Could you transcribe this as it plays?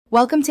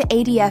Welcome to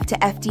ADF to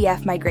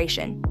FDF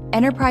migration.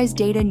 Enterprise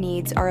data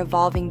needs are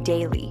evolving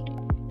daily,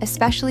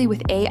 especially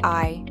with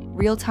AI,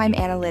 real-time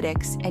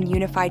analytics, and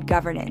unified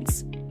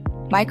governance.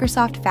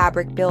 Microsoft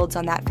Fabric builds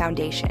on that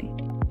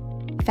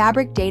foundation.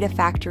 Fabric Data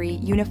Factory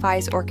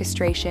unifies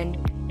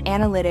orchestration,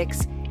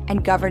 analytics,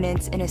 and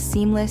governance in a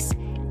seamless,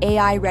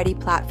 AI-ready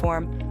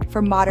platform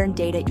for modern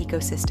data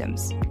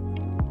ecosystems.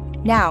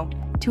 Now,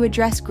 to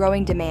address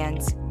growing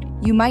demands,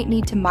 you might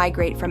need to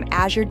migrate from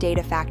Azure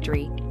Data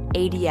Factory,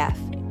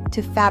 ADF,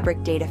 to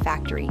Fabric Data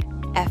Factory,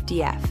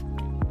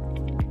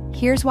 FDF.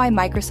 Here's why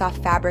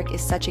Microsoft Fabric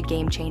is such a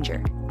game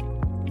changer.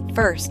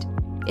 First,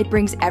 it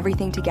brings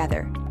everything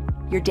together: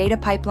 your data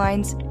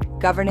pipelines,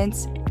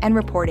 governance, and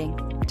reporting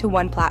to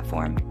one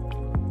platform.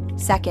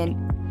 Second,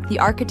 the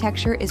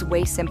architecture is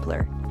way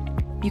simpler.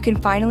 You can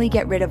finally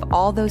get rid of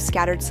all those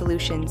scattered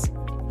solutions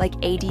like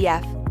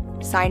ADF,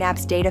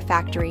 Synapse Data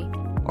Factory,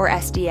 or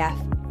SDF,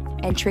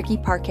 and tricky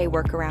Parquet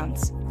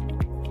workarounds.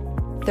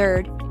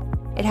 Third,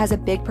 it has a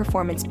big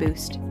performance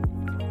boost.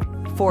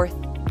 Fourth,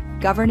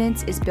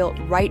 governance is built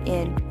right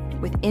in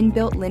with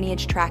inbuilt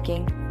lineage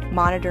tracking,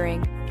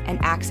 monitoring,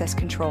 and access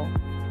control.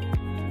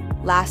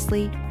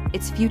 Lastly,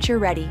 it's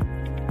future-ready,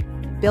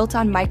 built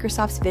on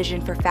Microsoft's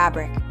vision for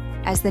Fabric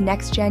as the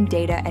next-gen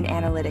data and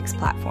analytics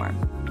platform.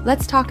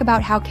 Let's talk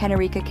about how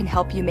Kenica can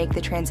help you make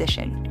the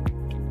transition.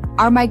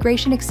 Our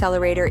Migration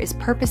Accelerator is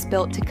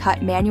purpose-built to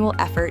cut manual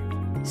effort,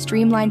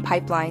 streamline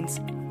pipelines,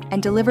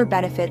 and deliver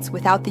benefits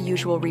without the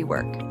usual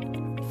rework.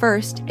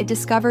 First, it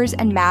discovers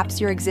and maps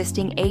your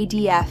existing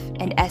ADF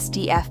and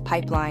SDF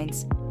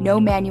pipelines, no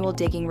manual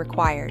digging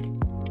required.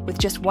 With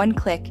just one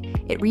click,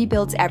 it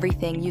rebuilds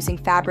everything using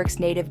Fabric's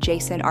native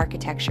JSON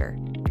architecture.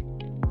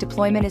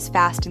 Deployment is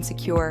fast and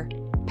secure,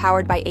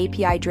 powered by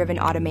API-driven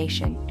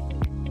automation.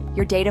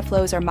 Your data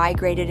flows are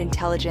migrated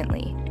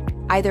intelligently,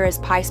 either as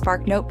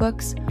PySpark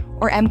notebooks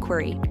or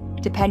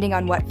mQuery, depending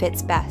on what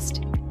fits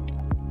best.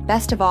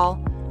 Best of all,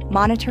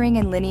 monitoring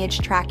and lineage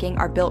tracking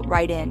are built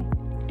right in,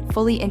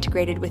 fully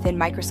integrated within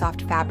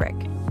Microsoft Fabric.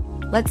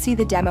 Let's see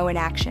the demo in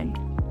action.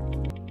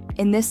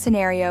 In this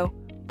scenario,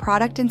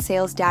 product and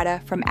sales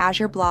data from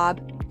Azure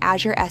Blob,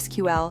 Azure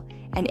SQL,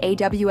 and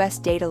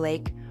AWS Data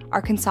Lake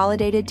are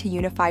consolidated to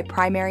unify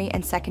primary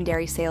and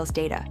secondary sales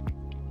data.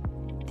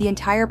 The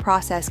entire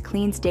process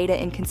cleans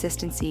data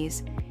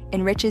inconsistencies,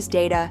 enriches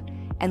data,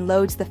 and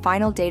loads the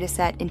final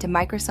dataset into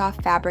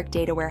Microsoft Fabric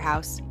Data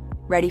Warehouse,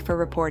 ready for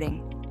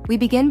reporting. We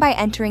begin by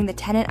entering the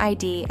tenant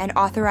ID and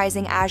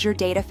authorizing Azure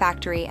Data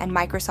Factory and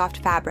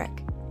Microsoft Fabric.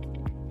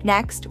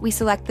 Next, we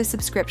select the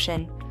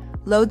subscription,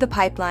 load the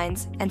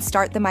pipelines, and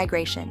start the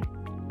migration.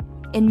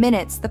 In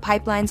minutes, the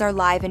pipelines are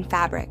live in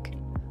Fabric,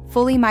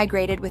 fully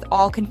migrated with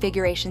all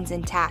configurations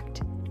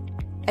intact.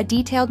 A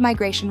detailed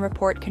migration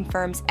report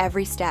confirms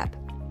every step.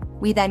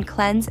 We then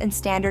cleanse and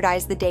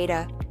standardize the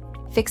data,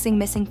 fixing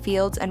missing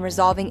fields and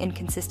resolving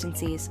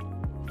inconsistencies,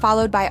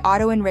 followed by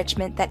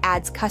auto-enrichment that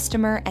adds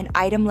customer and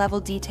item-level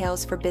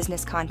details for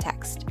business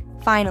context.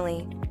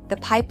 Finally, the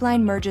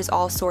pipeline merges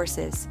all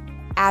sources,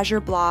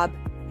 Azure Blob,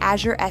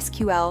 Azure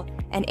SQL,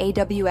 and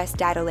AWS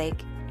Data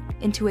Lake,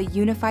 into a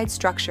unified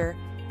structure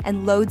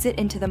and loads it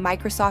into the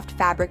Microsoft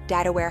Fabric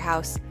Data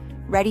Warehouse,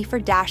 ready for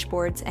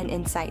dashboards and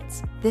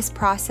insights. This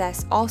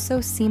process also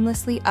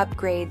seamlessly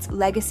upgrades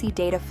legacy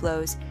data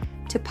flows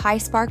to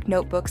PySpark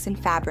notebooks in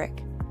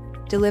Fabric,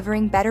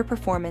 delivering better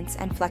performance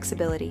and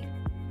flexibility.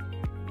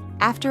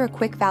 After a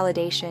quick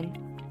validation,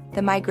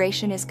 the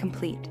migration is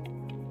complete.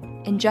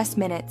 In just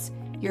minutes,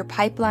 your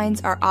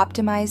pipelines are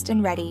optimized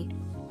and ready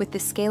with the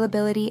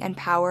scalability and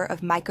power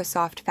of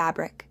Microsoft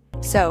Fabric.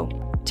 So,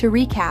 to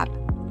recap,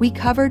 we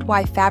covered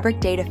why Fabric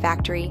Data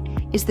Factory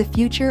is the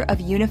future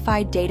of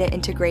unified data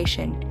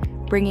integration,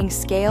 bringing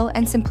scale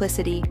and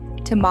simplicity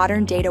to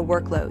modern data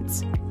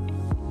workloads.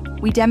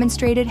 We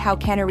demonstrated how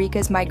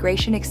Kenica's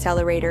Migration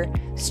Accelerator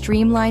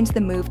streamlines the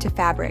move to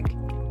Fabric,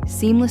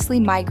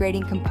 seamlessly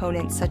migrating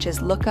components such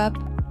as lookup,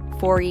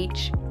 for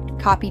each,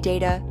 copy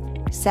data,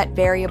 set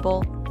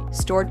variable,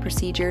 stored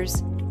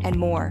procedures, and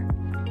more.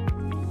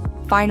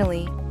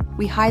 Finally,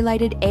 we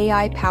highlighted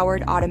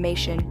AI-powered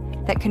automation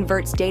that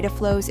converts data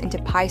flows into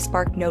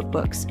PySpark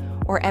notebooks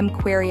or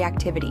mQuery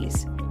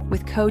activities,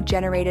 with code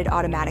generated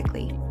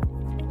automatically.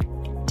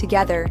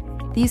 Together,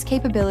 these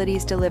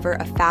capabilities deliver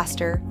a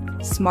faster,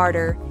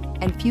 smarter,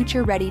 and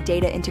future-ready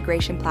data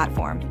integration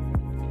platform.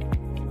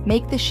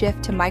 Make the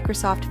shift to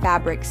Microsoft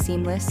Fabric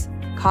seamless,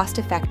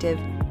 cost-effective,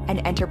 and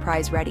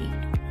enterprise-ready.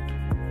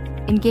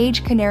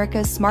 Engage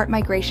Kenica's Smart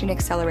Migration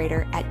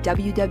Accelerator at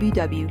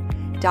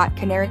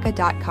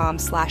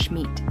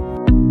www.kenica.com/meet.